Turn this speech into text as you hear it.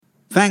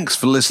Thanks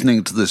for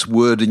listening to this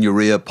Word in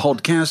Your Ear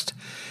podcast.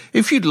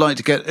 If you'd like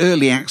to get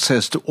early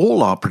access to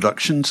all our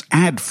productions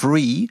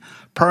ad-free,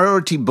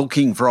 priority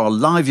booking for our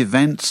live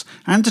events,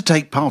 and to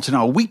take part in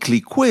our weekly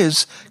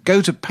quiz,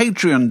 go to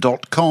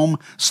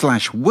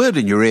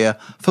patreon.com/wordinyourear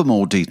for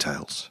more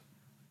details.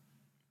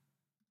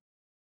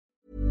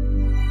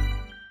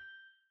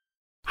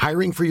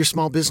 Hiring for your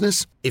small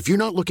business? If you're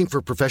not looking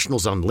for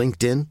professionals on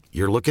LinkedIn,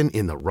 you're looking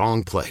in the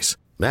wrong place.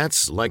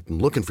 That's like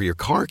looking for your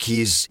car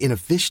keys in a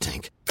fish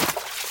tank.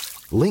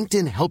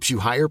 LinkedIn helps you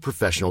hire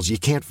professionals you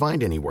can't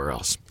find anywhere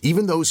else,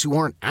 even those who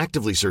aren't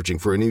actively searching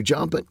for a new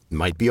job but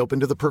might be open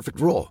to the perfect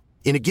role.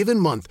 In a given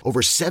month,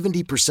 over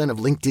 70% of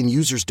LinkedIn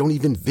users don't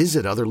even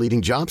visit other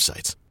leading job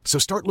sites. So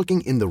start looking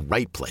in the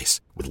right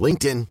place. With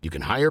LinkedIn, you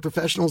can hire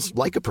professionals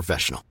like a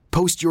professional.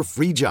 Post your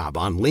free job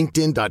on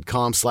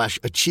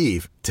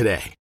linkedin.com/achieve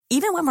today.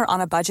 Even when we're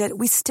on a budget,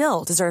 we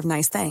still deserve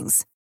nice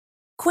things.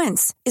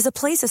 Quince is a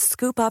place to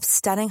scoop up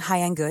stunning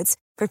high-end goods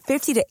for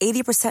 50 to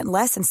 80%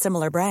 less than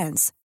similar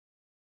brands.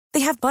 They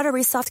have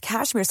buttery soft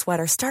cashmere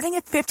sweaters starting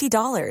at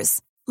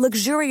 $50,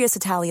 luxurious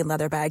Italian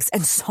leather bags,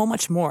 and so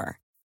much more.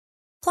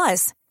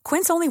 Plus,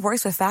 Quince only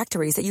works with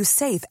factories that use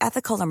safe,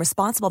 ethical, and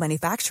responsible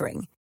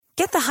manufacturing.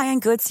 Get the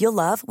high-end goods you'll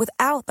love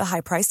without the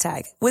high price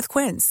tag with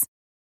Quince.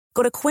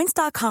 Go to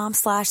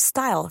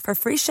quince.com/style for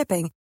free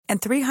shipping and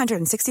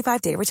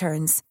 365-day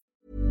returns.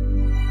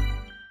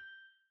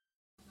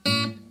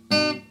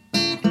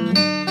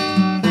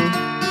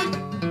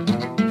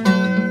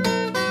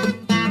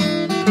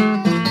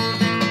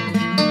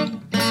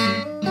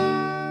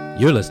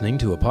 You're listening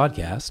to a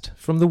podcast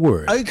from The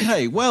Word.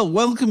 Okay, well,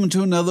 welcome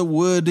to another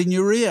Word in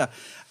Your Ear.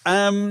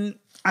 I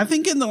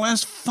think in the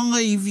last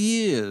 5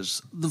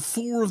 years, the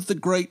four of the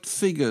great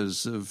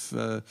figures of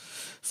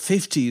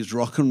 50s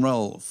rock and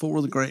roll, four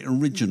of the great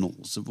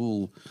originals have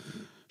all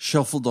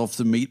shuffled off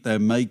to meet their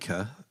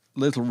maker.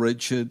 Little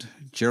Richard,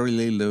 Jerry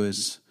Lee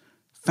Lewis,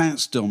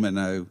 Fats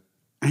Domino,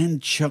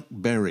 and Chuck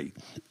Berry.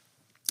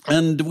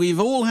 And we've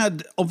all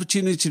had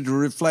opportunity to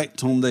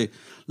reflect on the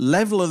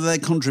level of their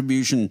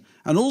contribution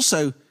and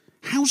also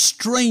how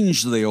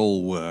strange they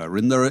all were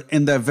in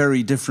their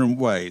very different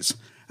ways.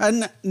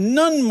 And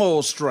none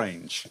more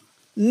strange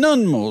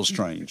than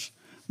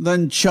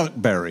Chuck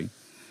Berry,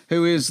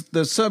 who is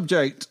the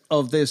subject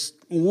of this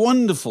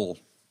wonderful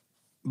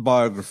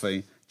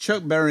biography,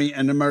 Chuck Berry,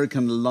 An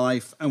American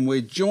Life. And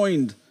we're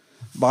joined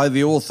by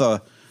the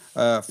author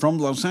from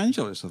Los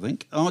Angeles, I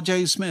think,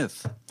 R.J.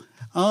 Smith.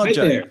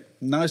 R.J., right there.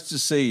 Nice to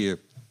see you.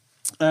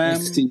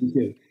 Nice to see you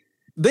too.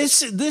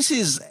 This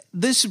is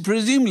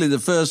presumably the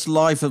first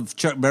life of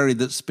Chuck Berry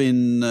that's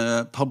been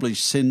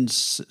published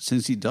since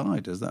he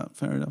died. Is that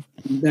fair enough?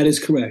 That is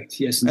correct.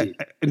 Yes,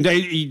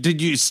 indeed.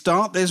 Did you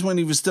start this when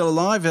he was still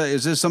alive?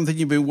 Is this something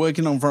you've been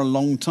working on for a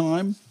long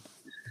time?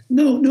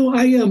 No.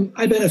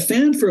 I've been a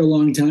fan for a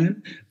long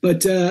time,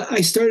 but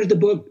I started the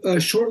book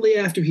shortly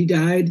after he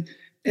died,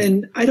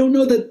 and I don't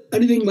know that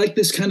anything like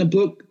this kind of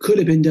book could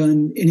have been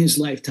done in his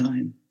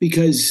lifetime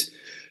because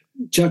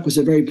Chuck was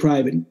a very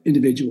private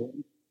individual.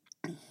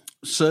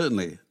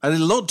 Certainly. And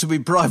a lot to be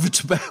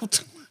private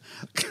about.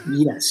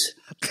 Yes,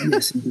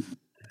 indeed.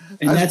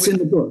 And that's in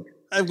the book.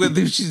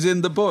 Which is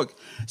in the book.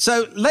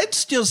 So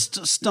let's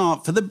just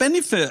start, for the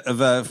benefit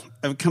of a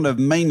kind of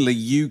mainly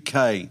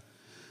UK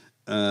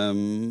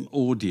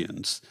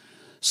audience.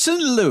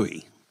 St.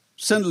 Louis.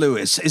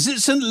 Is it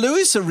St.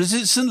 Louis or is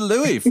it St.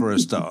 Louis for a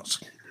start?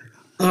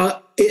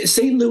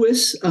 St.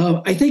 Louis,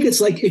 I think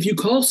it's like if you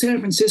call San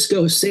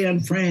Francisco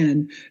San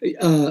Fran,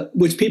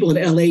 which people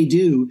in LA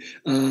do,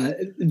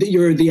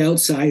 you're the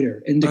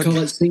outsider. And to call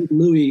it St.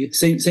 Louis,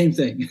 same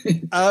thing.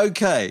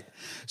 Okay.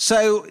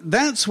 So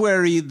that's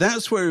where he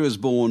was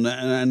born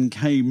and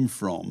came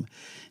from.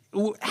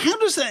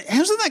 How's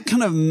that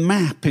kind of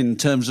map in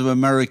terms of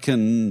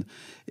American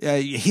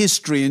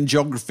history and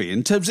geography?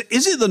 In terms of,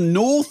 is it the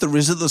North or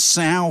is it the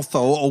South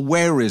or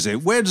where is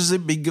it? Where does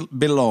it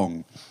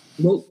belong?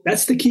 Well,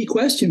 that's the key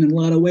question in a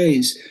lot of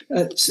ways.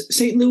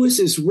 St. Louis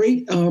is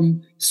right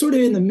sort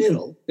of in the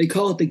middle. They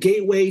call it the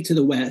gateway to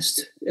the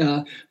West,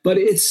 but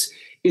it's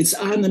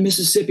on the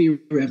Mississippi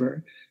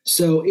River.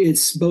 So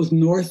it's both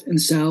north and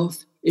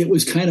south. It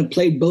was kind of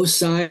played both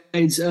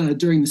sides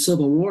during the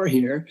Civil War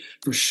here,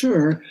 for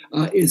sure.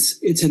 It's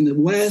in the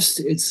West.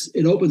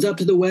 It opens up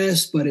to the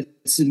West, but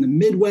it's in the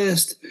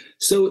Midwest.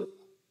 So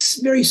it's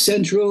very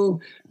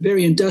central,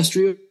 very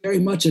industrial, very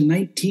much a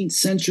 19th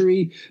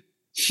century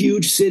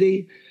huge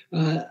city.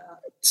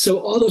 So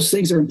all those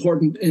things are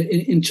important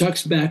in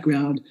Chuck's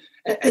background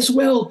as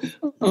well.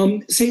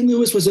 St.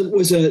 Louis was a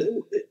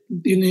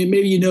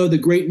maybe the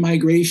Great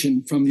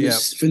Migration from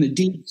the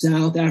deep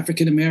South,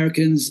 African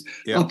Americans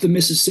up the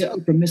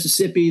Mississippi. From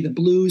Mississippi, the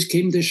Blues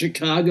came to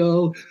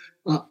Chicago.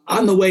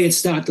 On the way, it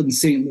stopped in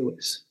St.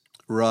 Louis.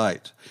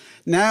 Right.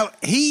 Now,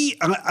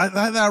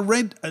 I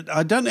read,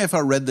 I don't know if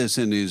I read this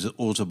in his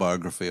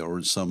autobiography or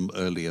in some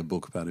earlier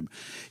book about him.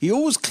 He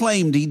always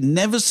claimed he'd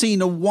never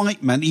seen a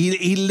white man.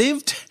 He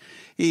lived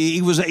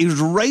he was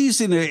raised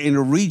in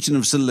a region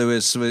of St.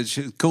 Louis which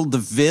is called the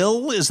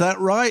Ville. Is that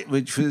right?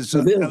 Which was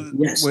the Ville,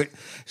 yes.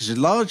 It's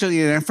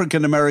largely an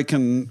African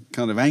American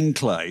kind of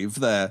enclave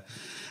there.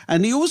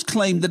 And he always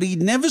claimed that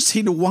he'd never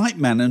seen a white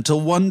man until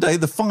one day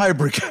the fire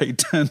brigade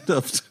turned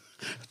up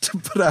to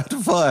put out a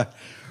fire.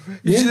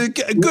 Yeah.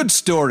 It's a good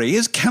story.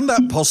 Can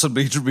that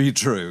possibly be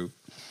true?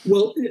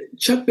 Well,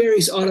 Chuck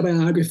Berry's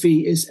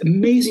autobiography is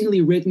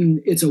amazingly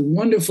written. It's a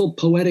wonderful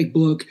poetic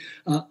book.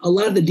 A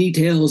lot of the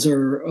details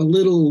are a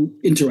little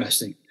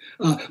interesting.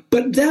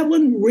 But that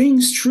one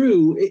rings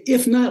true,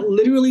 if not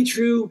literally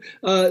true,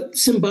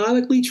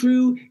 symbolically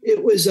true.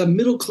 It was a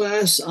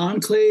middle-class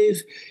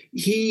enclave.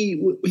 They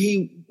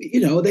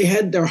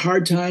had their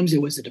hard times.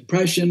 It was a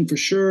depression for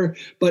sure,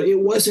 but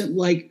it wasn't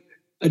like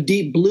a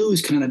deep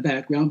blues kind of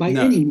background by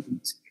any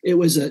means. It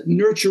was a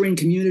nurturing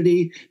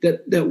community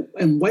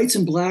and whites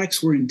and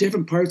blacks were in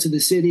different parts of the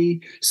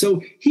city.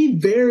 So he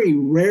very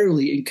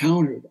rarely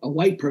encountered a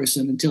white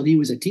person until he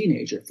was a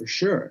teenager, for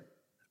sure.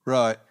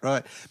 Right.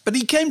 But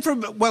he came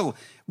from, well,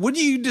 would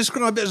you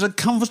describe it as a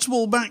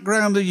comfortable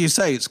background? As you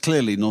say, it's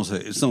clearly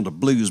it's not a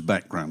blues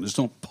background. It's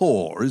not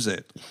poor, is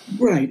it?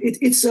 Right.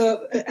 It's a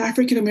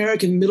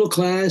African-American middle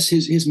class.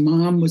 His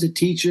mom was a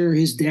teacher.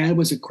 His dad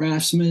was a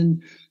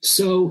craftsman.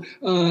 So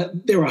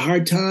there were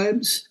hard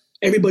times.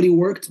 Everybody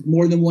worked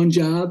more than one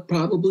job,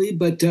 probably,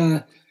 but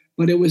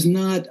it was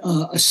not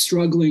a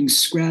struggling,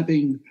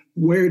 scrapping,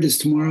 where does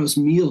tomorrow's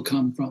meal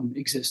come from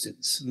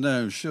existence.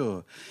 No,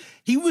 sure.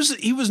 He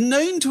was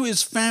known to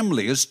his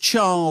family as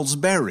Charles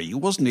Berry,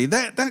 wasn't he?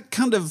 That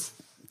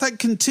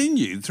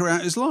continued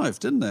throughout his life,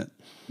 didn't it?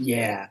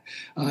 Yeah,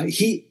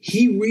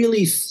 he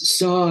really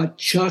saw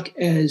Chuck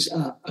as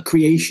a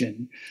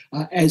creation,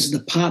 as the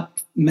pop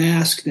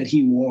mask that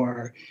he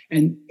wore,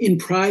 and in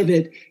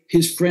private,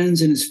 his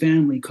friends and his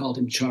family called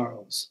him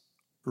Charles.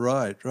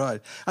 Right.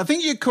 I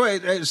think you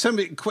quote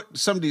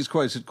somebody's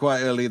quoted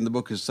quite early in the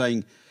book as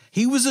saying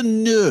he was a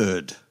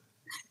nerd.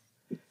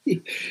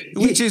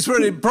 Which is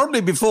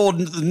probably before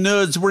the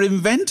nerds were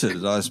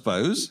invented, I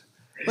suppose.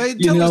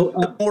 Tell us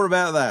a bit more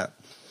about that.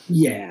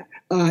 Yeah.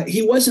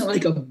 He wasn't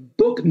like a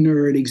book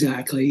nerd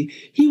exactly.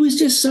 He was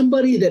just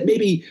somebody that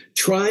maybe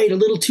tried a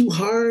little too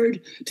hard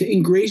to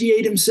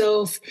ingratiate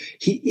himself.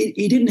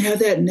 He didn't have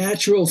that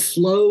natural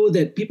flow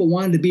that people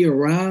wanted to be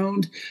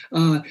around.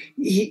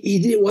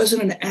 He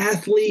wasn't an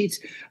athlete.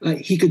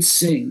 He could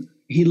sing.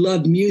 He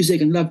loved music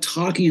and loved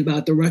talking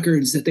about the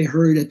records that they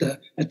heard at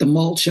the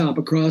malt shop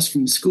across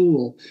from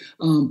school.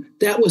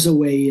 That was a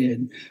way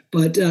in.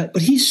 But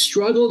he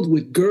struggled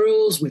with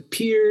girls, with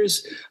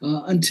peers,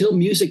 until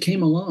music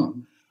came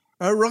along.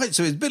 Oh, right.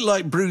 So it's a bit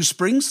like Bruce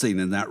Springsteen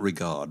in that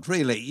regard,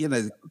 really.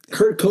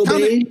 Kurt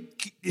Cobain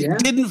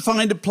didn't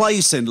find a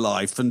place in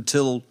life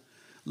until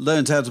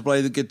learned how to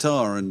play the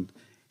guitar and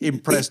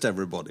impressed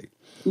everybody.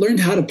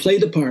 Learned how to play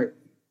the part.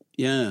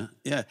 Yeah.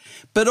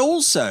 But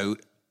also...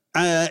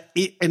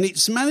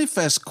 it's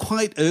manifest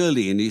quite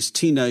early in his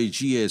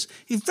teenage years.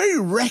 He's very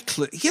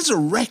reckless. He has a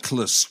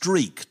reckless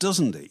streak,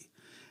 doesn't he?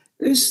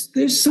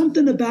 There's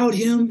something about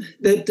him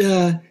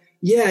that,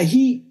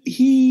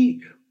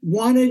 he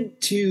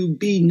wanted to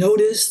be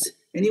noticed,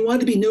 and he wanted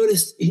to be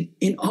noticed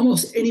in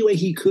almost any way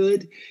he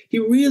could. He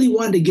really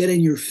wanted to get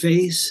in your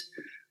face,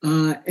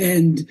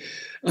 and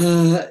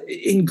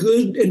in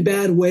good and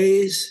bad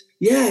ways.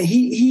 Yeah,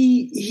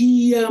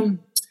 he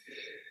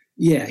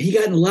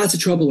got in lots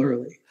of trouble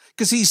early.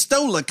 Because he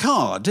stole a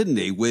car, didn't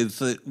he,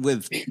 with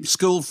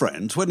school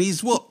friends when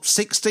he's,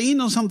 16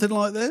 or something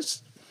like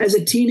this? As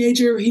a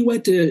teenager, he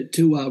went to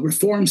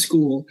reform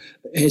school,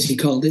 as he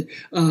called it,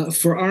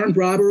 for armed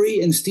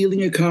robbery and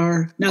stealing a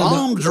car.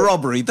 Armed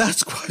robbery,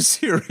 that's quite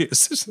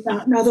serious.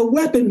 Now, the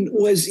weapon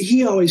was,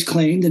 he always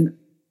claimed, and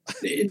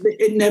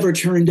it never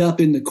turned up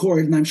in the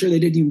court, and I'm sure they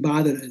didn't even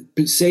bother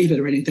to save it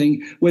or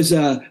anything, was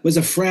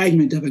a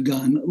fragment of a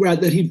gun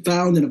that he'd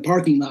found in a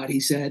parking lot, he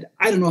said.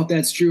 I don't know if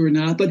that's true or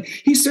not, but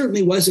he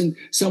certainly wasn't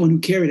someone who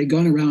carried a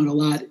gun around a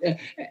lot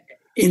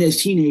in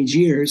his teenage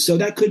years, so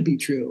that could be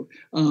true.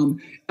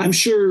 I'm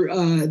sure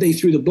they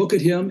threw the book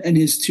at him and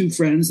his two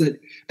friends that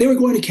they were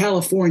going to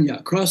California,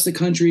 across the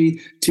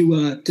country,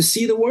 to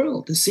see the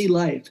world, to see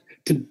life,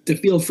 to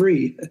feel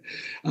free,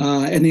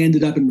 and they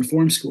ended up in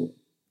reform school.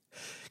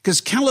 Because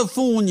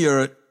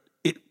California,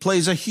 it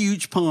plays a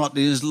huge part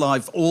in his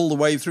life all the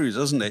way through,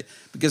 doesn't it?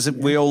 Because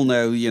we all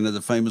know,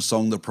 the famous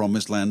song, The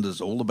Promised Land, is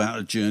all about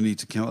a journey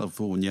to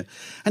California.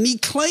 And he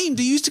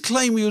used to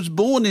claim he was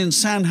born in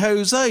San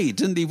Jose,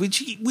 didn't he? Which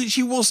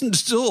he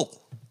wasn't at all.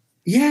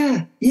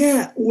 Yeah.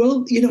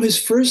 Well, his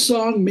first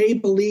song,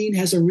 Maybelline,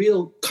 has a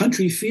real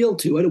country feel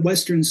to it, a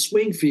Western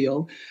swing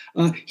feel.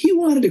 He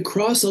wanted to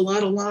cross a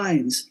lot of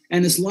lines,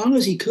 and as long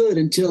as he could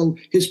until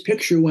his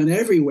picture went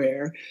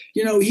everywhere,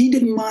 he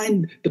didn't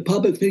mind the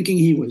public thinking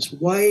he was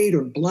white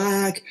or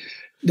black,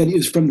 that he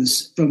was from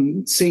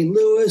St.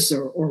 Louis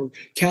or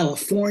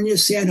California,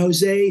 San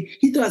Jose.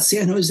 He thought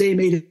San Jose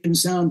made him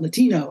sound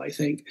Latino, I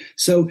think.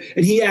 So,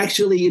 and he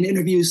actually in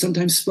interviews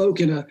sometimes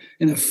spoke in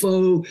a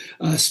faux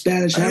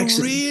Spanish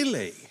accent.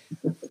 Really?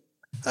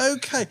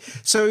 Okay,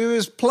 so he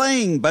was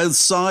playing both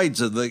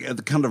sides of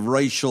the kind of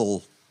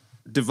racial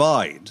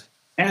divide.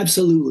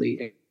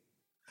 Absolutely.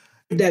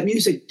 That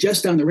music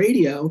just on the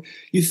radio,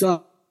 you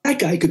thought that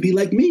guy could be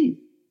like me.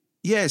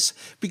 Yes,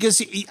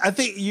 because I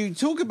think you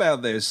talk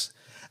about this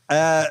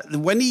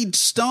when he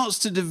starts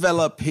to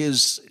develop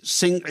his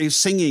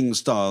singing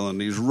style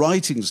and his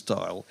writing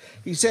style.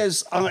 He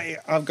says,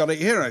 "I've got it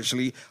here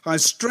actually. I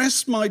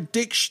stressed my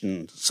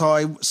diction so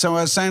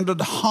I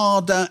sounded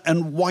harder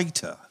and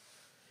whiter."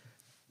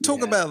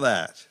 Talk about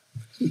that.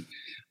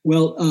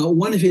 Well,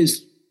 one of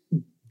his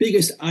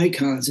biggest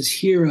icons, his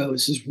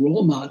heroes, his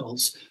role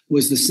models,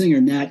 was the singer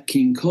Nat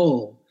King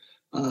Cole,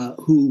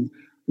 who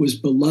was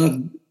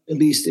beloved, at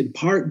least in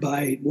part,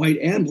 by white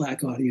and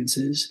black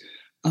audiences,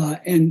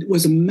 and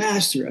was a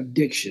master of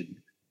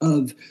diction,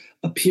 of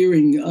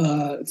appearing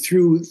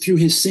through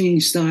his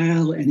singing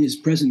style and his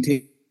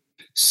presentation,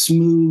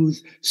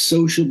 smooth,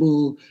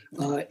 sociable,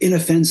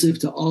 inoffensive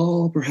to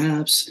all,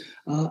 perhaps,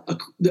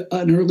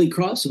 an early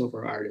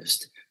crossover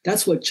artist.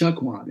 That's what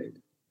Chuck wanted.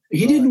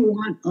 He didn't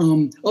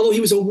want, although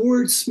he was a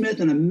wordsmith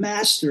and a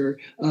master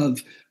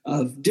of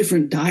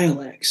different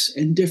dialects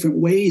and different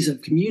ways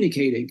of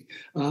communicating,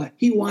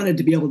 he wanted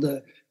to be able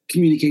to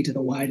communicate to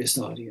the widest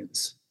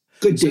audience.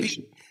 Good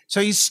diction.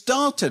 So he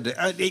started.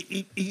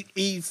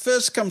 He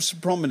first comes to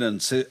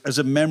prominence as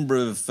a member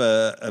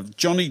of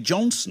Johnny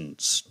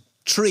Johnson's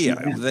trio.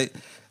 Yeah.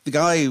 The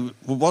guy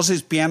was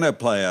his piano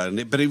player,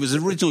 but he was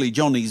originally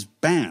Johnny's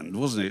band,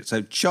 wasn't it?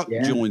 So Chuck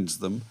joins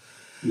them.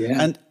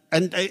 Yeah.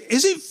 And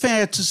is it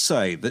fair to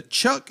say that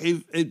Chuck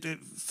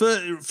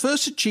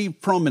first achieved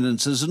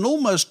prominence as an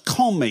almost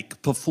comic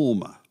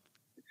performer?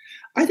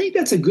 I think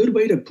that's a good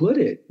way to put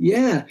it.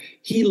 Yeah,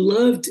 he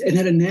loved and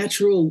had a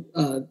natural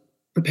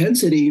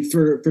propensity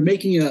for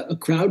making a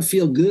crowd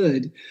feel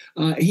good.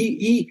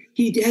 He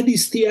had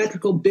these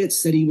theatrical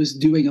bits that he was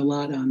doing a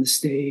lot on the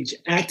stage,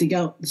 acting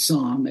out the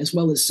song as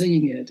well as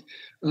singing it,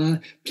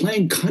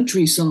 playing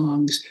country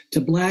songs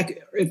to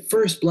at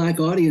first black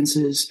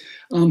audiences,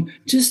 and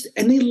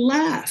they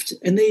laughed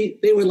and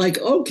they were like,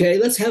 okay,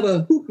 let's have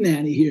a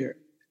hootenanny here.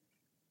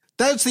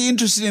 That's the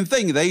interesting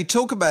thing. They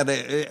talk about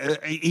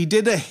it. He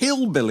did a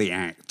hillbilly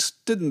act,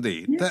 didn't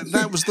he? Yeah,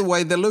 that was the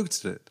way they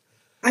looked at it.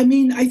 I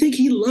mean, I think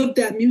he loved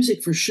that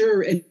music for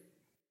sure, and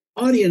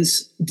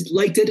audience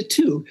liked it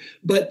too.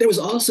 But there was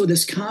also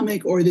this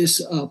comic or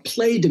this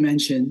play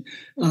dimension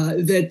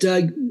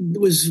that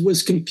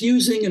was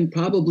confusing and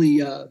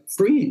probably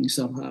freeing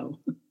somehow.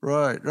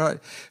 Right.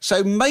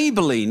 So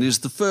Maybelline is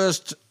the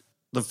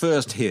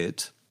first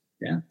hit.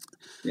 Yeah.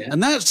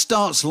 And that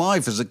starts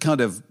life as a kind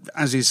of,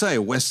 as you say,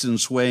 a Western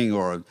swing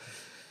it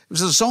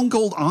was a song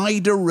called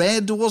Ida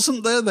Red,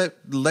 wasn't there, that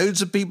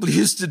loads of people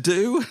used to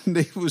do? And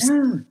it was...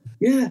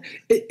 Yeah.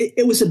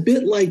 It was a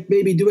bit like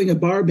maybe doing a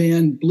bar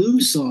band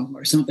blues song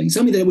or something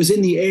that was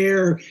in the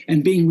air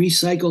and being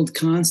recycled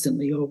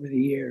constantly over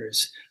the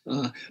years.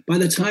 By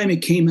the time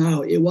it came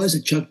out, it was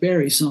a Chuck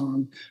Berry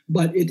song,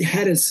 but it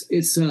had its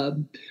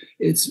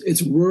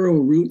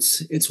rural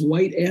roots, its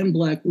white and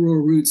black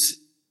rural roots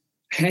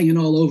hanging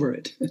all over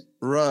it.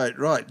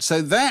 Right.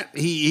 So that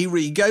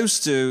he goes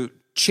to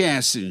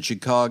Chess in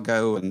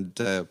Chicago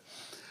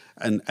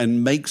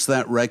and makes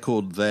that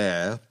record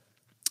there.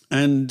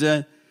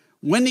 And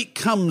when it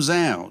comes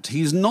out,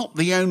 he's not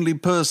the only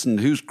person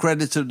who's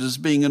credited as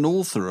being an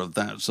author of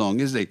that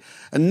song, is he?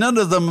 And none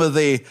of them are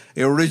the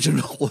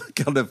original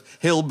kind of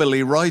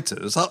hillbilly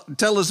writers.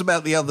 Tell us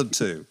about the other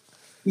two.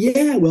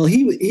 Yeah, well,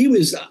 he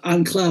was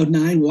on cloud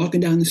nine,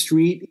 walking down the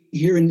street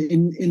here in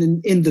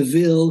the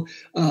Ville,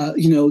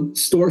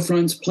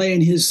 storefronts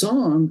playing his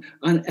song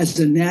as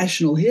a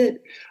national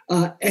hit.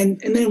 And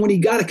then when he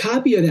got a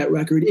copy of that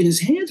record in his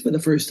hands for the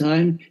first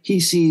time, he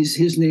sees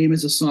his name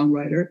as a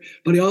songwriter,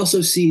 but he also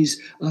sees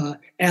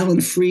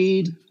Alan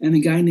Freed and a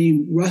guy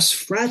named Russ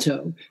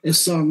Fratto as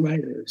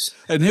songwriters.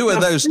 And who are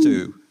those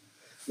two?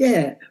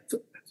 Yeah.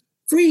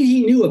 Freed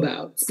he knew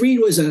about. Freed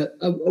was a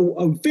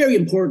very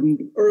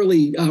important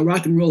early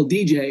rock and roll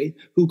DJ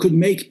who could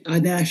make a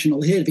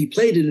national hit if he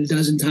played it a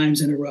dozen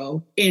times in a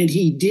row, and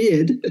he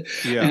did.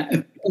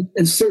 Yeah.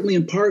 And certainly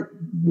in part,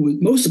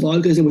 most of all,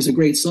 because it was a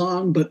great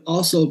song, but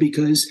also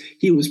because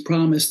he was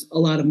promised a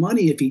lot of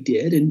money if he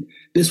did, and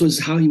this was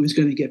how he was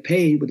going to get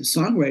paid with a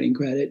songwriting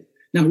credit.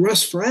 Now,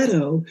 Russ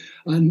Fratto,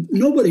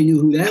 nobody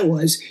knew who that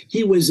was.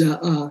 He was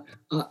a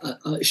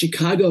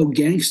Chicago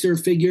gangster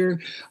figure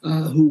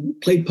who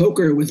played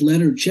poker with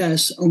Leonard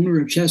Chess,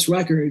 owner of Chess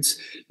Records.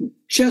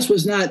 Chess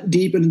was not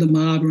deep into the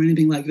mob or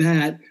anything like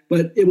that,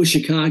 but it was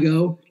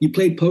Chicago. You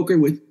played poker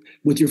with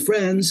your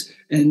friends,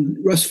 and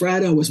Russ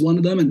Fratto was one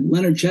of them, and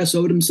Leonard Chess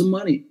owed him some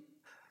money.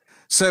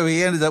 So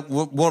he ended up,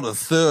 a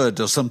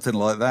third or something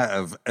like that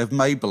of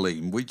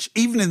Maybelline, which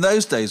even in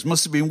those days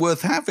must have been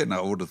worth having,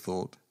 I would have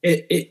thought.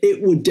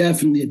 It would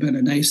definitely have been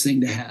a nice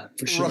thing to have,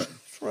 for sure.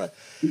 Right.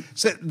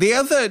 So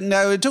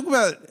now talk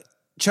about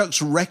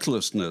Chuck's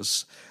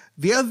recklessness.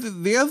 The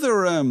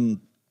other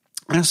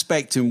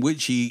aspect in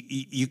which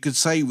you could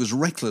say he was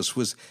reckless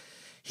was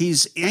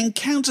his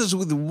encounters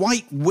with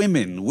white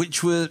women,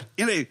 which were,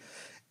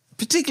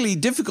 particularly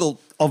difficult,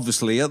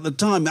 obviously, at the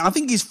time. I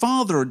think his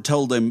father had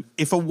told him,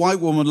 if a white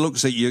woman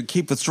looks at you,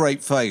 keep a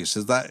straight face.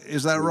 Is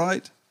that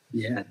right?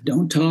 Yeah,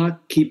 don't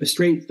talk, keep a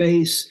straight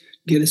face,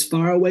 get as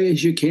far away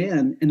as you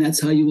can, and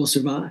that's how you will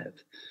survive.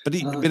 But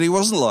he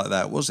wasn't like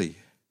that, was he?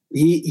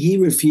 He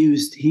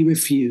refused. He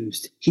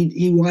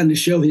wanted to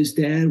show his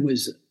dad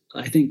was,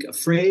 I think,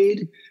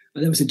 afraid.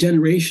 There was a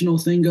generational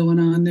thing going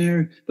on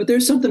there. But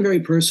there's something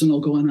very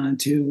personal going on,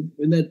 too,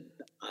 that,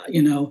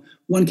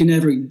 one can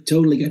never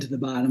totally get to the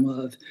bottom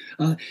of.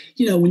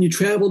 When you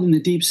traveled in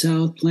the Deep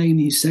South playing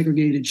these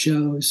segregated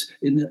shows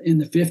in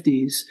the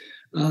 50s,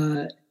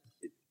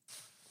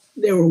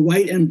 there were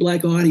white and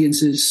black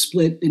audiences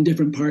split in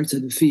different parts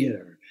of the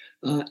theater.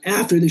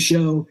 After the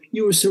show,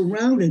 you were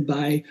surrounded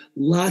by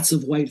lots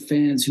of white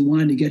fans who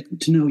wanted to get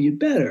to know you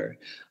better.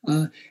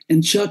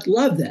 And Chuck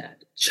loved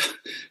that.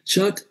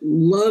 Chuck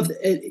loved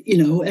it,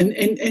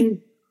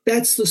 and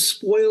that's the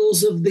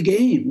spoils of the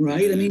game,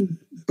 right? I mean,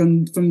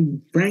 from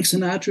Frank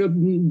Sinatra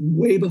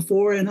way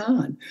before and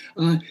on,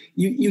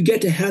 you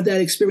get to have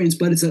that experience,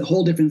 but it's a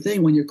whole different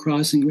thing when you're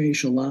crossing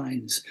racial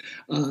lines.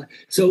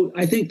 So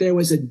I think there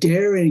was a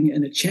daring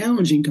and a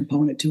challenging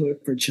component to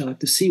it for Chuck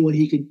to see what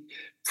he could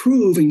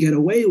prove and get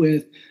away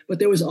with. But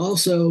there was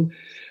also,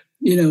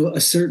 a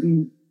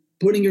certain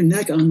putting your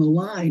neck on the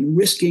line,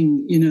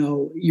 risking,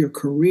 your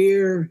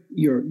career,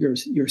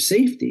 your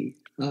safety.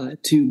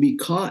 To be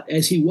caught,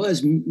 as he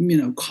was,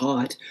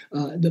 caught,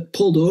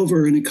 pulled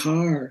over in a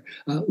car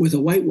with a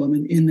white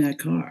woman in that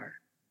car.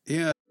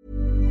 Yeah.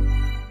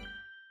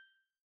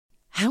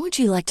 How would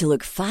you like to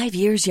look 5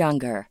 years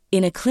younger?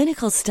 In a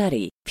clinical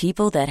study,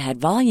 people that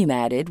had volume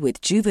added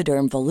with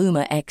Juvederm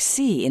Voluma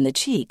XC in the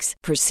cheeks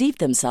perceived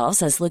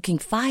themselves as looking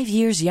 5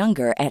 years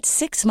younger at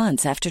 6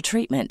 months after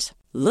treatment.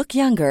 Look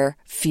younger,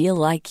 feel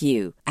like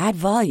you. Add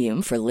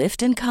volume for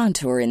lift and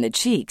contour in the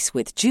cheeks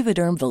with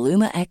Juvederm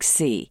Voluma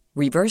XC.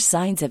 Reverse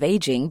signs of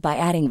aging by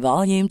adding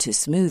volume to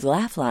smooth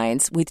laugh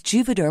lines with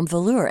Juvederm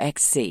Volure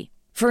XC.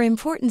 For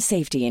important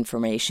safety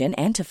information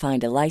and to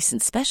find a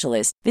licensed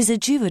specialist,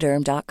 visit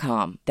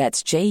Juvederm.com.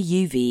 That's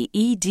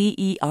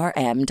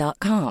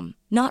JUVEDERM.com.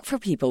 Not for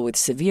people with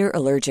severe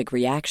allergic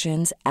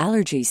reactions,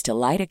 allergies to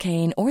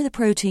lidocaine, or the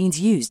proteins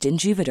used in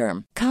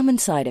Juvederm. Common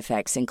side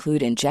effects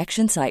include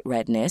injection site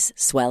redness,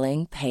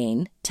 swelling,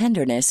 pain,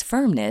 tenderness,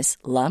 firmness,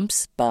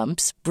 lumps,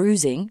 bumps,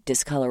 bruising,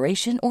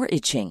 discoloration, or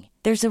itching.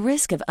 There's a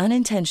risk of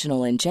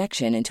unintentional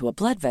injection into a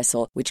blood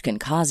vessel, which can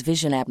cause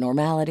vision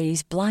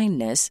abnormalities,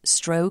 blindness,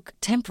 stroke,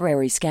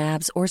 temporary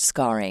scabs, or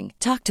scarring.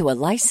 Talk to a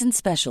licensed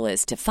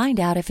specialist to find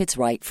out if it's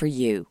right for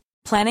you.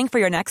 Planning for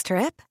your next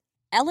trip?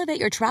 Elevate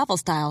your travel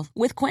style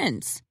with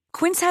Quince.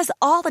 Quince has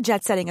all the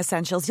jet-setting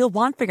essentials you'll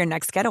want for your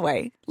next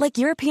getaway, like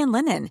European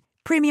linen,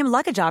 premium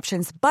luggage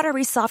options,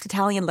 buttery soft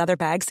Italian leather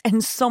bags,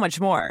 and so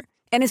much more.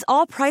 And is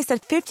all priced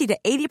at 50 to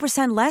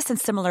 80% less than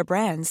similar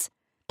brands.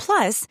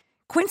 Plus,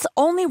 Quince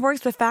only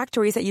works with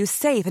factories that use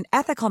safe and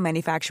ethical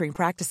manufacturing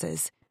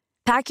practices.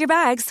 Pack your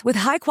bags with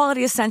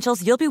high-quality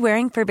essentials you'll be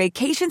wearing for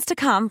vacations to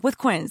come with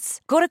Quince.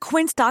 Go to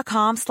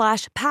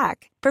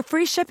quince.com/pack for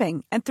free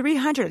shipping and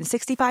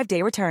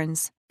 365-day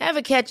returns.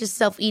 Ever catch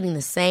yourself eating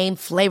the same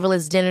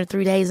flavorless dinner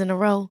 3 days in a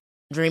row?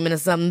 Dreaming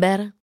of something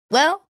better?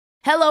 Well,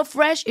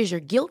 HelloFresh is your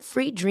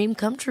guilt-free dream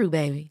come true,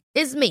 baby.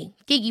 It's me,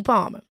 Keke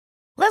Palmer.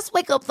 Let's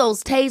wake up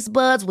those taste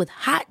buds with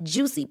hot,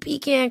 juicy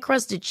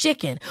pecan-crusted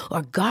chicken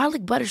or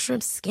garlic butter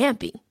shrimp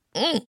scampi.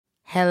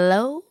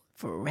 Hello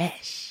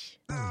Fresh.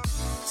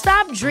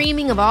 Stop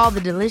dreaming of all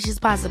the delicious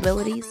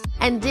possibilities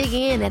and dig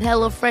in at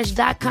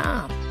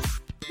HelloFresh.com.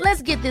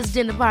 Let's get this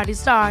dinner party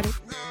started.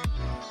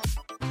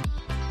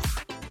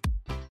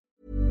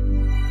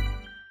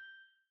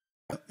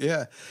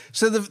 Yeah.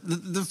 So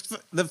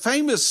the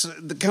famous,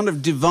 the kind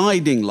of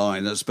dividing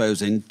line, I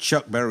suppose, in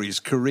Chuck Berry's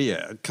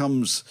career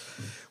comes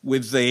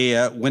with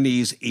the when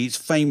he's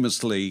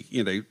famously,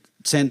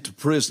 sent to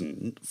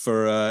prison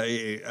for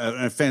an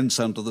offence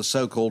under the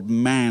so-called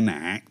Mann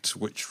Act,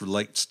 which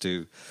relates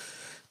to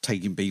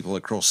taking people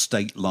across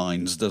state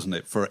lines, doesn't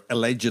it, for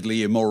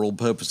allegedly immoral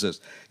purposes.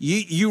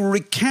 You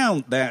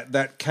recount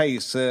that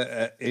case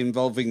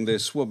involving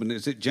this woman,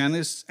 is it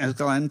Janice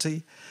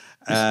Escalante?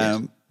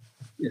 Yes.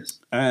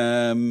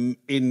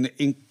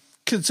 In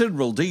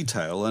considerable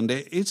detail, and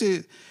it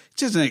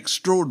is an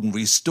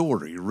extraordinary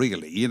story,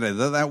 really.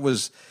 That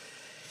was,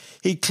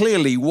 he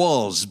clearly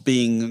was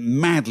being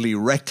madly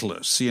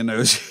reckless,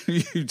 as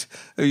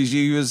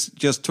you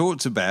just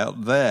talked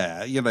about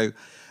there,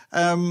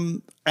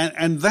 and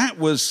that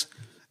was,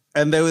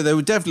 and there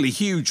were definitely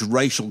huge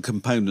racial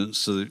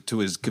components to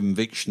his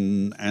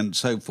conviction and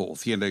so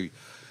forth,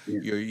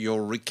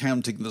 You're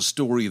recounting the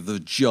story of the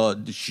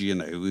judge,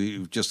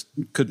 who just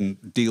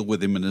couldn't deal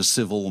with him in a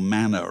civil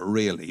manner,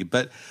 really.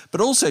 But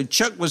also,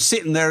 Chuck was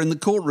sitting there in the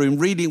courtroom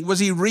reading. Was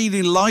he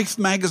reading Life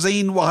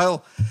magazine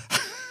while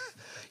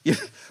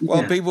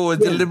people were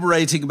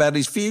deliberating about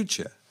his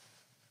future?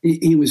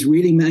 He was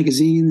reading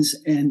magazines,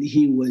 and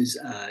he was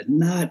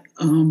not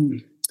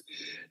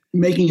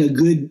making a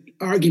good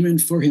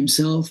argument for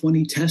himself when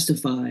he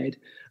testified.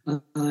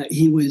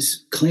 He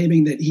was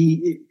claiming that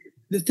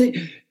the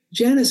thing,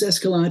 Janice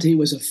Escalante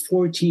was a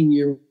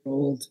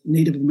 14-year-old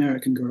Native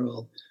American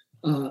girl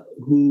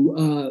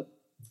who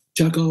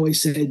Chuck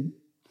always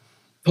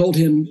told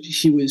him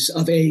she was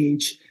of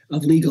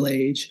legal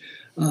age,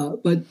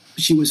 but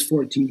she was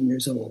 14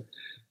 years old.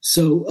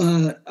 So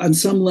on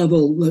some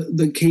level,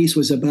 the case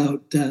was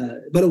about,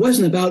 but it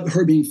wasn't about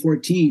her being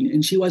 14,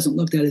 and she wasn't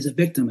looked at as a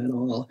victim at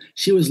all.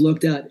 She was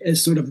looked at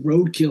as sort of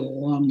roadkill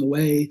along the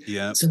way,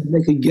 so that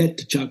they could get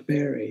to Chuck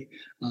Berry.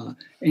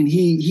 And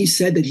he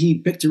said that he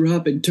picked her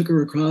up and took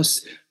her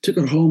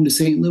home to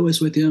St. Louis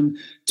with him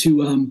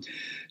to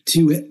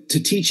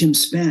teach him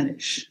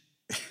Spanish.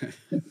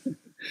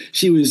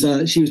 She was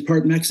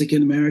part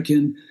Mexican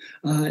American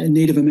and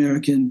Native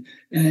American,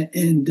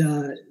 and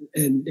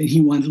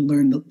he wanted to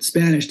learn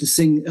Spanish to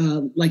sing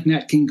like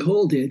Nat King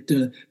Cole did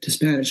to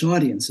Spanish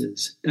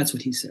audiences. That's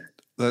what he said.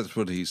 That's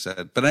what he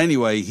said. But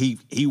anyway,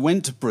 he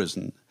went to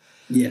prison.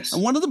 Yes.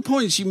 And one of the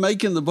points you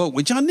make in the book,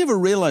 which I never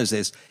realized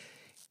is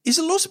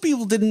a lot of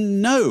people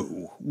didn't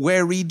know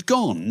where he'd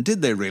gone,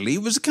 did they really?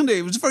 It was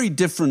a very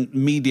different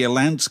media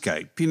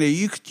landscape. You know,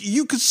 you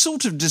could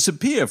sort of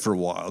disappear for a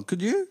while,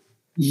 could you?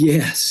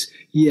 Yes.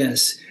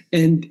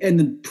 And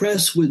the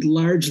press would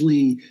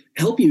largely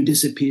help you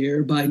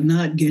disappear by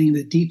not getting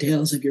the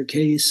details of your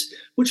case,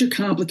 which are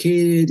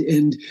complicated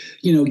and,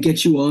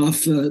 get you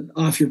off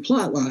your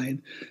plot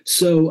line.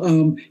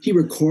 So he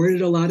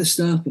recorded a lot of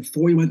stuff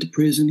before he went to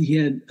prison. He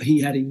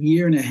had a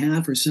year and a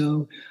half or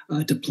so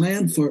to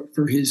plan for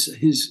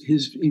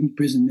his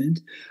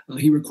imprisonment.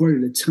 He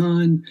recorded a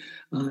ton.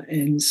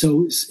 And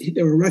so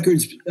there were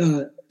records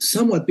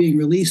somewhat being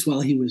released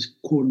while he was,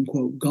 quote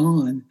unquote,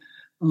 gone.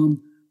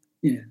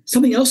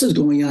 Something else is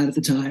going on at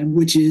the time,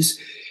 which is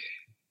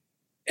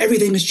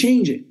everything is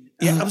changing.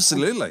 Yeah,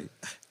 absolutely.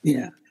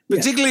 Yeah.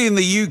 Particularly in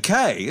the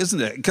UK, isn't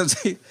it?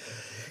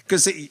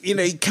 Because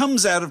he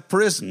comes out of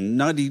prison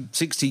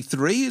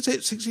 1963, is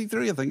it?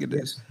 63, I think it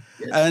is.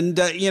 Yes. And,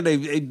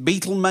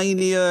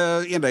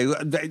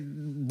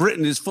 Beatlemania,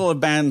 Britain is full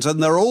of bands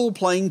and they're all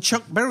playing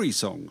Chuck Berry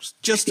songs.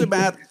 Just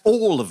about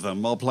all of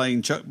them are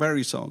playing Chuck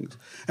Berry songs.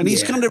 And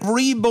he's kind of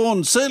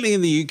reborn, certainly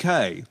in the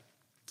UK,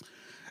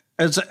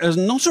 as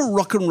not a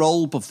rock and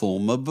roll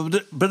performer,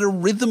 but a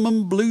rhythm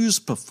and blues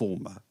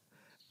performer.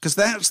 Because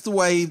that's the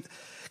way,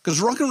 because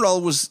rock and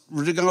roll was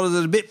regarded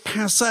as a bit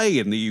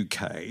passé in the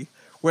UK.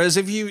 Whereas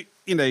if you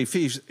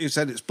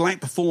said it's black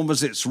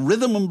performers, it's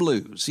rhythm and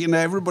blues,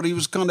 everybody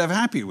was kind of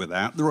happy with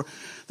that. The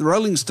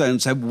Rolling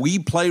Stones said, we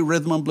play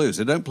rhythm and blues.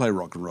 They don't play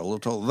rock and roll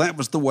at all. That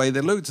was the way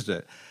they looked at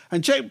it.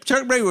 And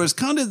Chuck Berry was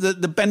kind of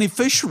the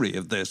beneficiary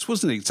of this,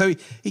 wasn't he? So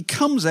he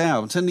comes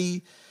out and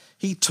he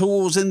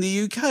tours in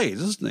the UK,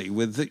 doesn't he,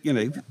 with,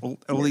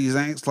 all these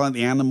acts like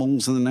the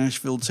Animals and the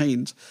Nashville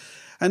Teens.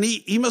 And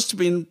he must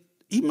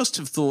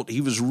have thought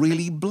he was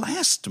really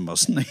blessed,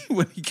 mustn't he,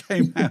 when he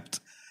came out?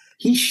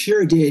 He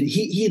sure did.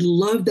 He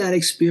loved that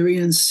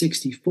experience,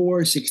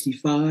 64,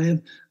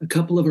 65, a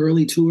couple of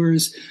early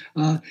tours,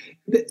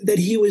 that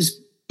he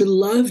was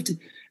beloved.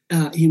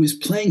 He was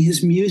playing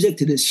his music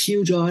to this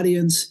huge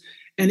audience.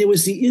 And it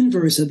was the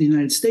inverse of the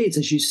United States,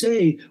 as you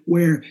say,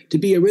 where to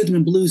be a rhythm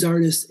and blues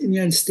artist in the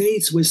United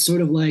States was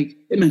sort of like,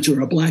 it meant you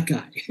were a black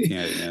guy.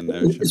 Yeah, no,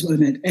 is what it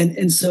meant.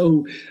 And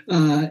so,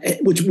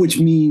 which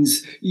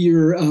means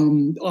you're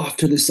off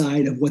to the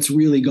side of what's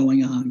really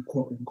going on,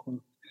 quote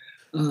unquote.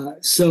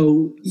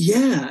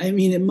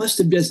 It must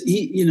have just,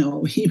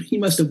 he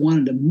must have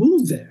wanted to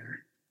move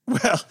there.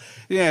 Well,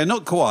 yeah,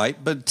 not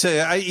quite, but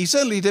he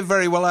certainly did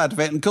very well out of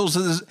it. And of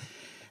course,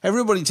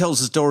 everybody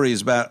tells the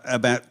stories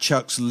about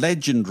Chuck's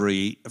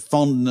legendary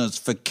fondness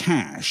for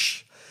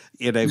cash,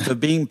 for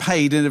being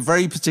paid in a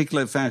very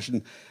particular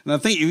fashion. And I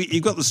think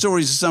you've got the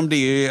stories of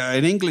somebody,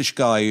 an English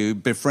guy who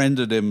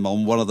befriended him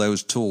on one of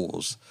those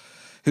tours,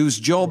 whose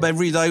job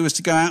every day was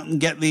to go out and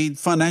get the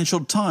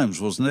Financial Times,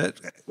 wasn't it?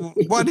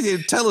 Why did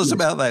you tell us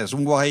about this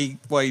and why he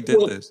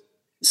did this?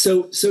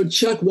 So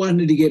Chuck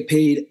wanted to get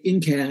paid in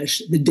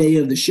cash the day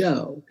of the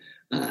show.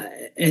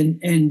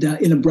 And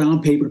in a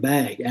brown paper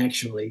bag,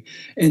 actually,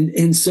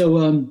 and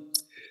so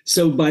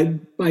by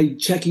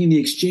checking the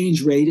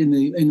exchange rate in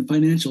the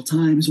Financial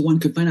Times, one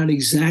could find out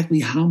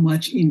exactly how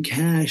much in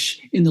cash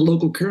in the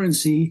local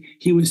currency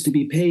he was to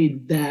be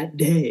paid that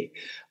day,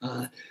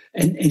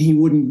 and he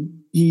wouldn't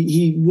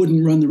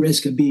run the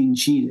risk of being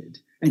cheated,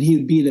 and he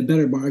would be in a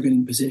better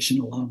bargaining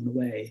position along the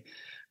way.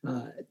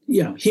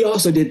 He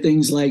also did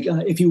things like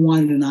if you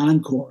wanted an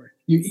encore.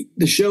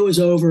 The show is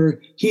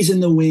over. He's in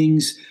the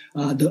wings.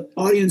 The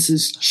audience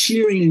is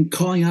cheering and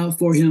calling out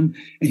for him.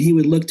 And he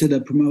would look to the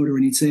promoter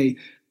and he'd say,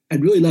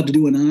 I'd really love to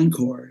do an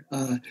encore.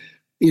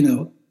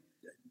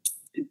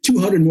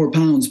 200 more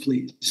pounds,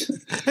 please.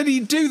 And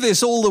he'd do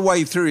this all the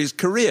way through his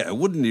career,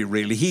 wouldn't he,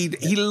 really?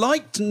 He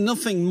liked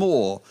nothing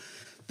more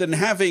than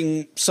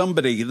having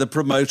somebody, the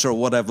promoter or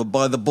whatever,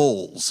 by the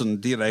balls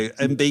and,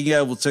 and being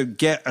able to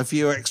get a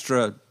few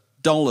extra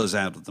dollars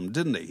out of them,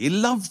 didn't he? He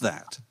loved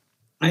that.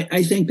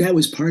 I think that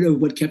was part of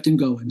what kept him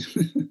going.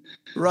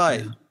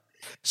 Right. Yeah.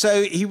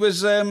 So he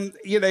was,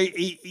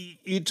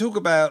 you talk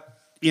about,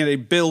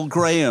 Bill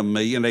Graham,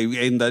 in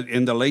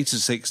the later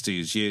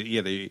 60s,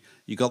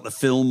 you got the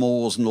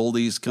Fillmores and all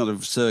these kind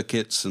of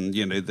circuits and,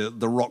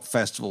 the rock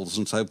festivals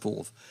and so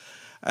forth.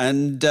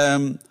 And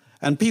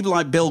people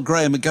like Bill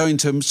Graham are going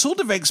to him, sort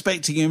of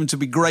expecting him to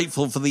be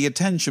grateful for the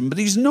attention, but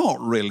he's not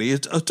really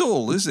at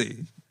all, is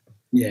he?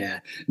 Yeah.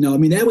 No, I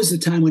mean, that was the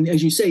time when,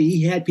 as you say,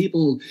 he had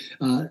people,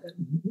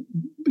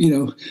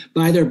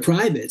 buy their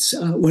privates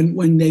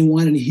when they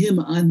wanted him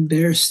on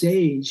their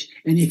stage.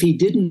 And if he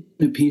didn't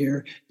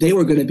appear, they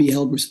were going to be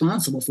held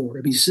responsible for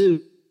it, be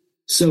sued.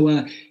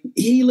 So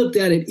he looked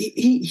at it.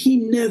 He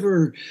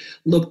never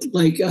looked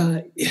like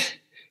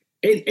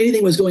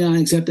anything was going on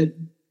except that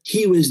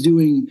he was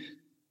doing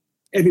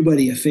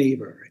everybody a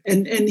favor.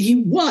 And he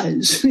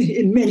was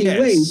in many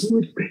ways.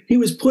 He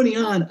was putting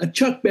on a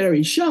Chuck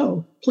Berry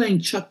show, playing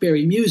Chuck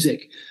Berry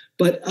music,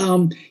 but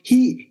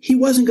he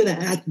wasn't going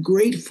to act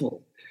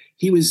grateful.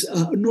 He was,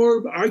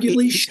 nor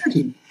arguably should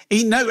he.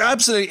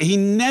 Absolutely. He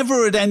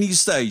never at any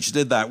stage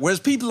did that.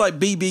 Whereas people like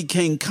B.B.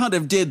 King kind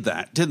of did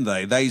that, didn't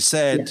they? They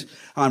said,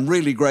 I'm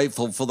really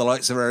grateful for the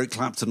likes of Eric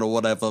Clapton or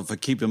whatever for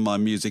keeping my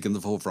music in the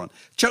forefront.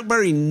 Chuck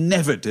Berry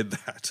never did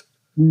that.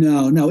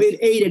 No, it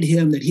aided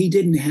him that he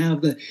didn't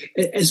have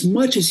as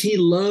much as he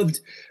loved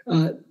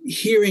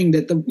hearing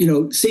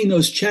that seeing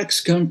those checks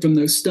come from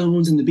the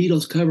Stones and the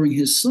Beatles covering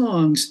his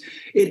songs.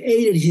 It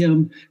aided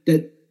him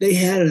that they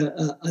had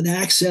an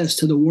access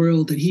to the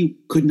world that he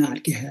could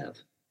not have.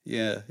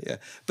 Yeah.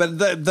 But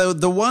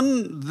the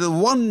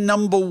one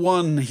number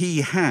one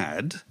he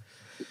had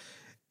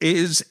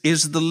is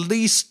the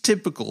least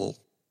typical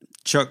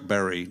Chuck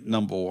Berry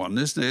number one,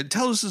 isn't it?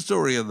 Tell us the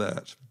story of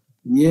that.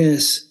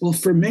 Yes. Well,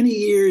 for many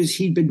years,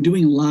 he'd been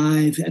doing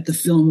live at the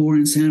Fillmore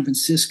in San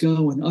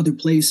Francisco and other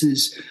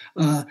places,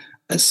 a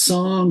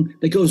song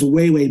that goes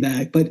way, way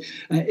back, but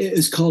it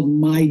was called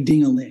My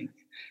Ding-a-Ling.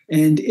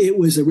 And it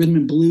was a rhythm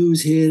and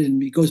blues hit,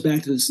 and it goes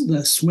back to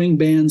the swing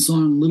band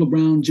song, Little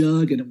Brown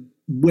Jug, and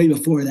way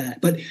before that.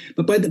 But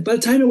by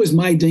the time it was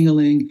My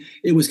Ding-a-Ling,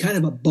 it was kind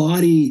of a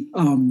bawdy,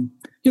 kind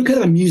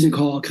of a music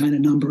hall kind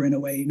of number in a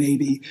way,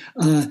 maybe,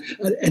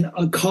 and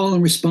a call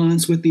and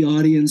response with the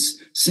audience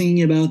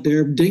singing about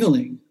their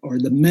ding-a-ling, or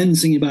the men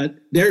singing about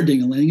their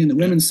ding-a-ling and the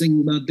women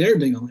singing about their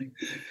ding-a-ling.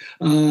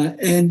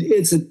 And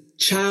it's a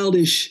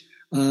childish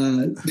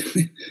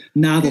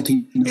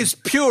novelty. It's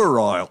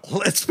puerile.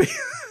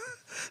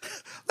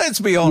 Let's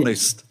be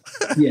honest.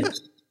 Yes.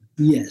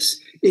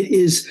 It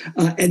is,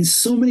 and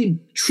so many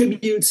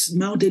tributes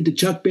mounted to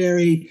Chuck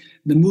Berry.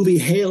 The movie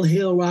Hail,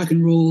 Hail, Rock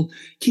and Roll.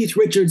 Keith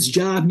Richards'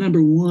 job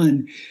number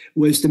one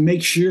was to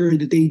make sure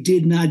that they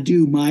did not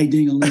do My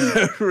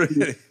Ding-a-Ling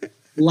really?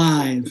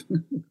 Live.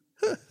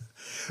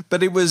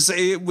 But it was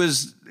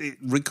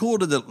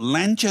recorded at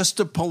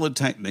Lanchester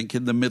Polytechnic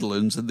in the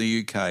Midlands in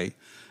the UK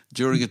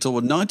during a tour.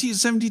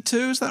 1972,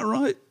 is that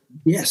right?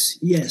 Yes.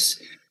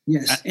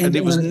 And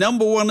it was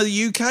number one in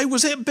the UK.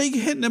 Was it a big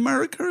hit in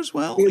America as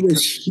well? It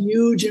was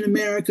huge in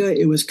America.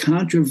 It was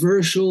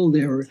controversial.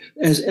 There were,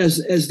 as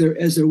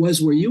there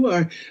was where you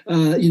are,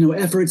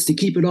 efforts to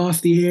keep it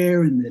off the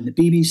air, and the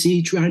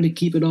BBC trying to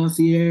keep it off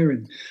the air,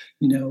 and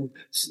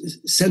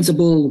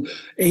sensible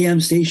AM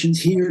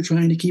stations here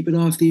trying to keep it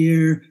off the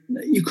air.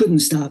 You couldn't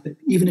stop it,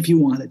 even if you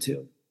wanted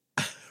to.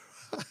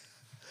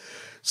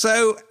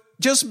 So,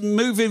 just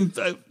moving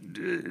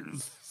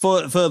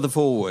further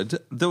forward,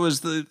 there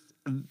was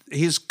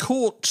his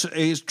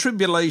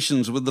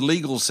tribulations with the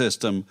legal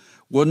system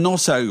were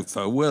not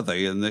over, were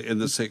they, in the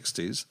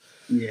 60s?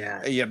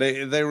 Yeah. Yeah,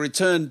 they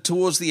returned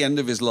towards the end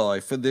of his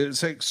life, and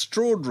there's an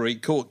extraordinary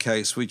court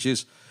case, which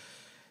is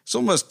it's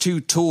almost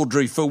too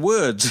tawdry for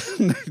words.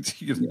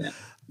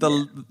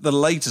 The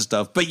later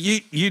stuff, but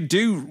you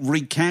do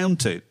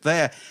recount it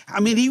there. I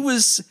mean, he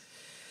was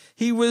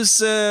he was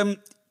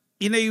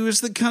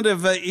the kind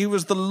of he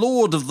was the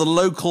lord of the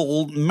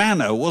local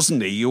manor,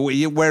 wasn't he?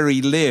 Where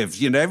he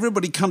lived,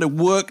 everybody kind of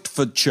worked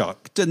for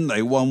Chuck, didn't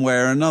they? One way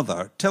or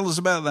another. Tell us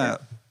about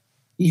that.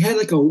 He had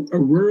like a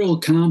rural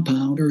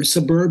compound or a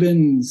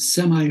suburban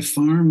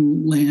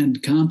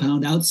semi-farmland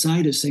compound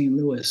outside of St.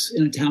 Louis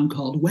in a town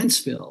called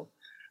Wentzville.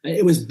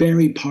 It was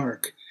Berry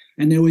Park.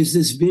 And there was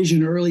this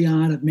vision early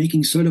on of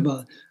making sort of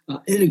a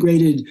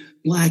integrated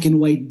black and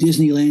white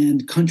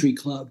Disneyland country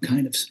club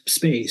kind of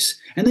space.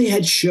 And they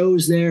had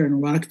shows there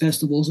and rock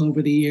festivals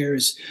over the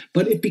years.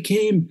 But it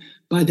became,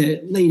 by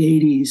the late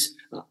 80s,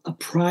 a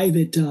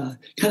private,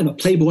 kind of a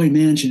Playboy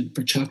mansion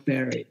for Chuck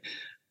Berry.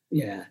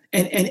 Yeah.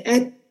 And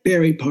at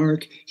Berry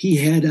Park, he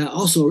had there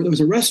was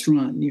a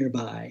restaurant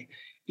nearby.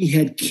 He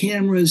had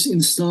cameras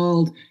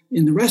installed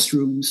in the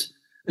restrooms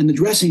and the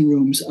dressing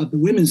rooms of the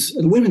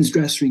women's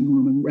dressing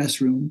room and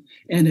restroom.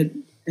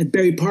 And at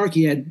Berry Park,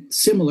 he had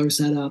similar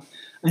setup,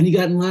 and he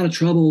got in a lot of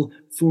trouble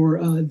for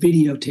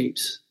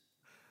videotapes.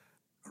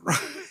 Right.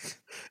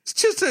 It's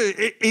just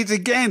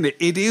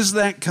it is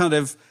that kind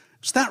of,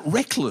 it's that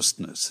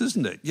recklessness,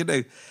 isn't it?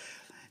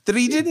 That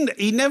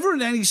he never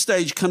at any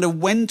stage kind of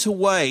went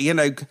away,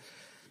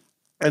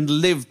 and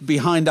lived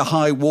behind a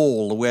high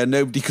wall where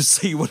nobody could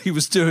see what he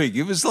was doing.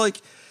 It was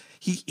like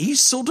he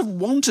sort of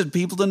wanted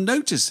people to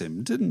notice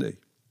him, didn't he?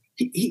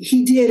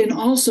 He did. And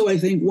also, I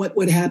think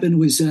what happened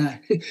was,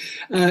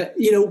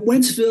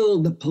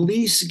 Wentzville, the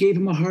police gave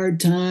him a hard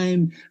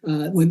time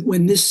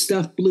when this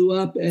stuff blew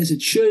up, as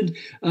it should.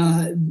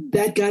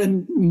 That got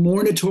him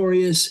more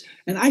notorious.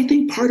 And I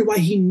think part of why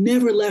he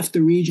never left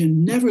the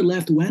region, never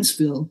left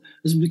Wentzville,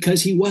 was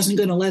because he wasn't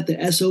going to let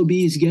the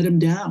SOBs get him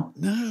down.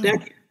 No.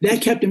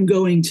 That kept him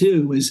going,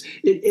 too.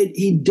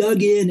 He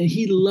dug in and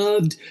he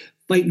loved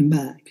fighting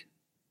back.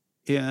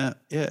 Yeah,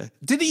 yeah.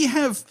 Did he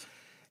have...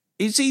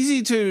 It's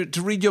easy to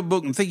read your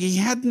book and think he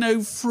had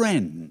no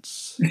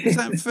friends. Is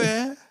that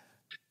fair?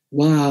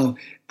 Wow.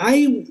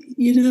 I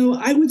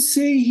would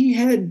say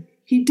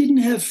he didn't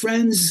have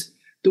friends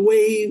the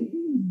way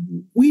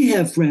we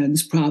have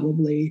friends,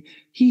 probably.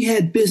 He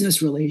had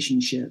business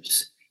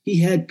relationships. He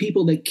had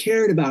people that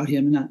cared about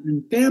him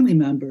and family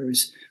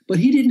members, but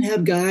he didn't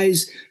have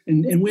guys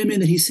and women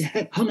that he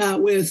hung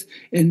out with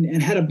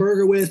and had a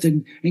burger with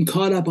and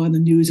caught up on the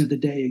news of the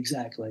day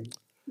exactly.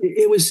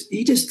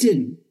 He just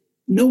didn't.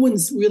 No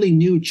one's really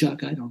knew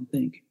Chuck, I don't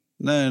think.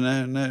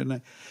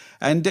 No.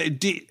 And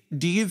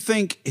do you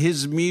think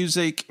his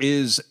music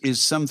is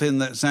something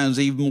that sounds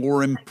even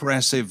more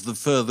impressive the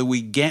further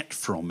we get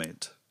from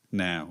it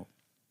now?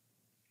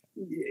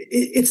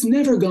 It's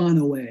never gone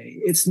away.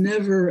 It's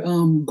never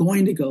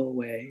going to go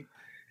away.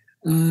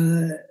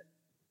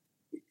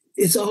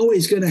 It's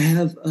always going to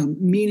have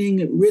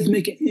meaning,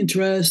 rhythmic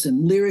interest,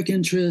 and lyric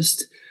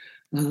interest.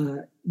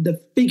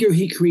 The figure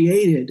he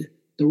created,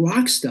 the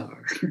rock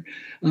star,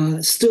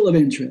 still of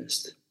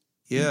interest.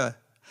 Yeah.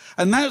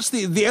 And that's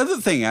the other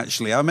thing,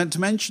 actually, I meant to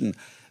mention,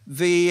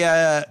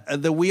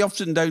 that we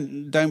often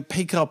don't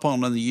pick up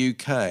on in the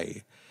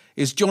UK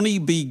is Johnny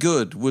B.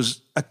 Goode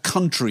was a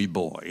country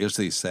boy, as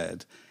they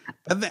said.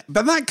 But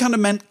that kind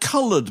of meant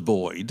coloured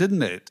boy,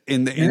 didn't it?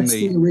 That's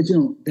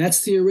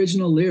the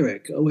original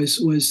lyric.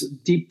 Was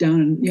deep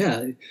down,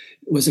 it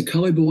was a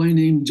colored boy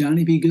named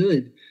Johnny B.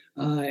 Goode.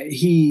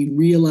 He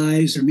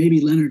realized, or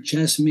maybe Leonard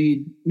Chess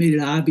made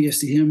it obvious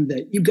to him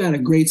that you've got a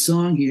great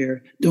song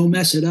here. Don't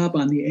mess it up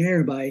on the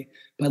air by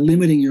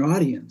limiting your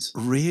audience.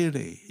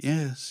 Really?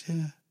 Yes,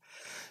 yeah.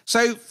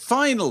 So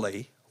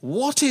finally,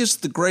 what is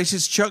the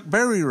greatest Chuck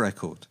Berry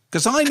record?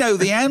 Because I know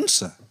the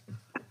answer.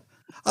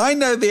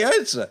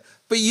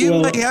 But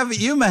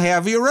you may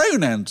have your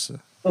own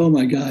answer. Oh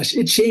my gosh,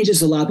 it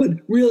changes a lot. But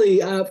really,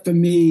 for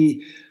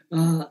me,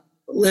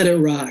 Let It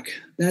Rock.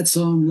 That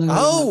song. Let It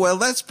Rock. Well,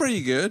 that's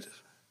pretty good.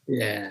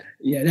 Yeah.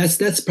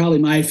 That's probably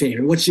my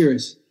favorite. What's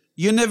yours?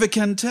 You Never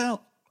Can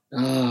Tell.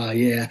 Oh,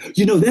 yeah.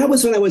 That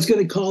was what I was going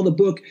to call the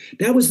book.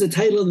 That was the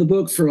title of the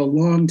book for a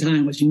long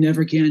time, was You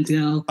Never Can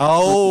Tell.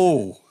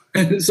 Oh.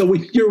 So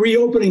you're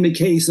reopening the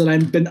case that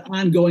I've been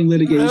ongoing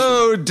litigation.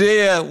 Oh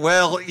dear.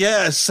 Well,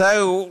 yeah.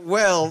 So,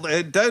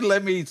 don't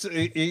let me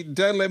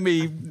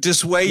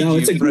dissuade you. No,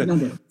 it's a good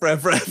number.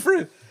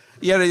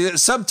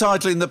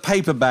 Subtitle in the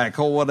paperback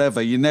or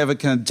whatever. You Never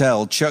Can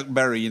Tell. Chuck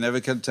Berry. You Never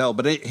Can Tell.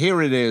 But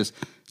here it is.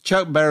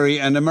 Chuck Berry,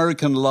 An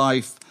American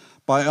Life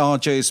by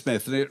R.J.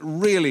 Smith, and it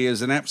really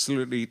is an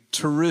absolutely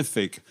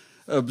terrific,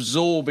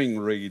 absorbing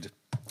read.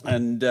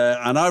 And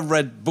I've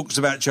read books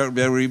about Chuck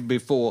Berry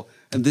before.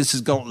 And this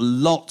has got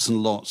lots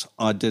and lots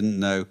I didn't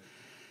know.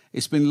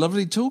 It's been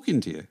lovely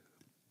talking to you.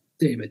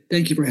 David,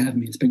 thank you for having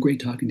me. It's been great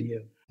talking to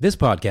you. This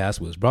podcast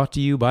was brought to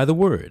you by The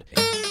Word.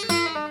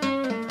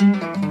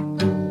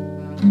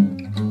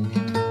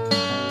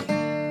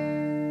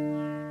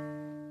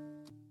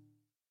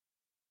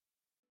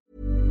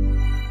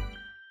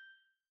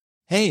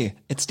 Hey,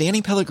 it's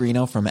Danny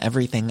Pellegrino from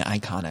Everything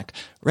Iconic.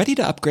 Ready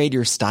to upgrade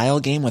your style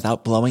game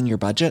without blowing your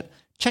budget?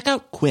 Check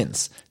out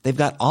Quince. They've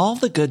got all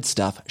the good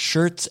stuff,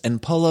 shirts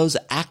and polos,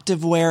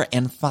 activewear,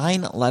 and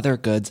fine leather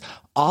goods,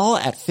 all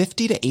at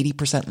 50 to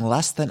 80%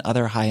 less than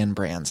other high-end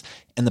brands.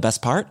 And the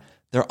best part?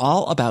 They're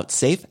all about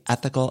safe,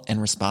 ethical,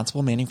 and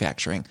responsible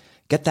manufacturing.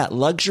 Get that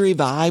luxury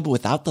vibe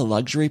without the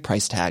luxury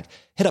price tag.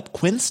 Hit up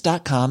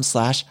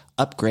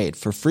quince.com/upgrade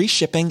for free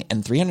shipping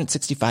and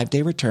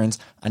 365-day returns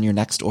on your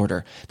next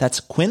order. That's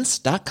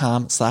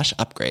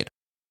quince.com/upgrade.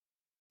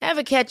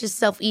 Ever catch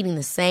yourself eating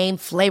the same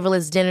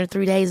flavorless dinner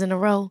 3 days in a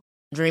row?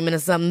 Dreaming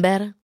of something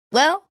better?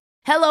 Well,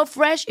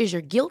 HelloFresh is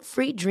your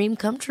guilt-free dream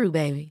come true,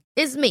 baby.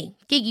 It's me,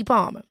 Keke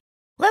Palmer.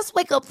 Let's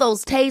wake up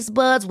those taste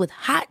buds with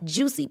hot,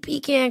 juicy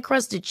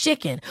pecan-crusted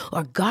chicken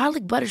or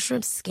garlic butter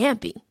shrimp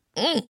scampi.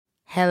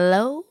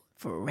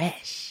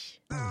 HelloFresh.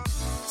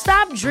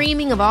 Stop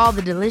dreaming of all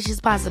the delicious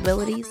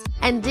possibilities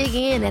and dig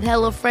in at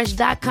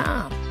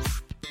HelloFresh.com.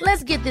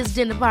 Let's get this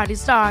dinner party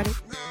started.